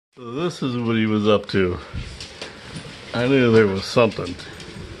So this is what he was up to. I knew there was something.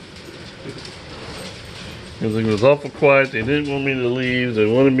 Because it was awful quiet. They didn't want me to leave. They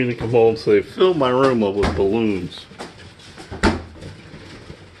wanted me to come home, so they filled my room up with balloons.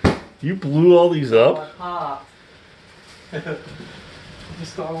 You blew all these up? The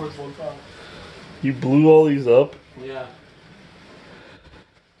Star Wars one pop. You blew all these up? Yeah.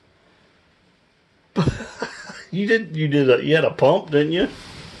 You had a pump, didn't you?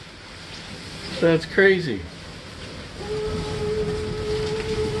 That's crazy.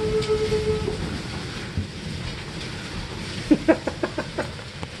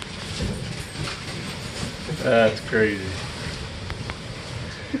 That's crazy.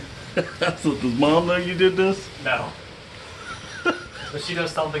 Does Mom know you did this? No. But she knows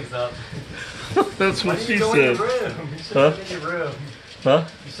something's up. That's what she Why said. didn't you go in your room? You should have went in your room. Huh?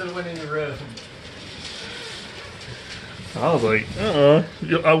 You should have went in your room. I was like,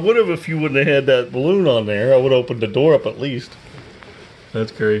 I would have if you wouldn't have had that balloon on there. I would have opened the door up at least.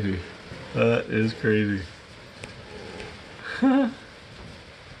 That's crazy. That is crazy. I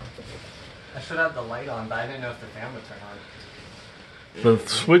should have the light on, but I didn't know if the fan would turn on. The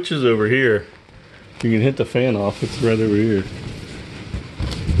switch is over here. You can hit the fan off. It's right over here.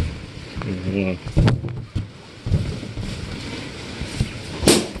 Hold on.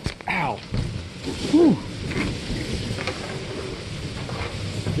 Ow. Whew.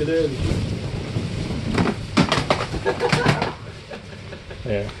 Get in.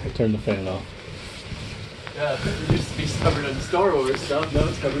 There, I turned the fan off. Yeah, it used to be covered in Star Wars stuff, now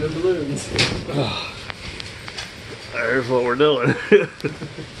it's covered in balloons. There's what we're doing.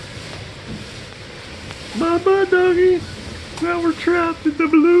 Bye-bye, doggy. Now we're trapped in the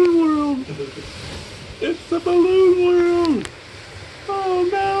balloon world. It's the balloon world. Oh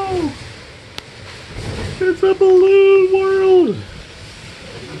no. It's a balloon world.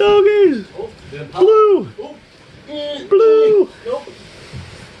 Doggies. Oh, Blue. oh. Blue. Nope.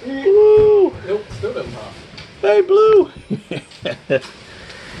 Blue. Nope, still didn't pop. Hey, Blue.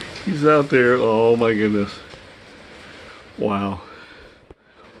 He's out there. Oh my goodness. Wow.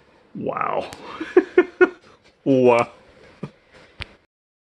 Wow. Wow.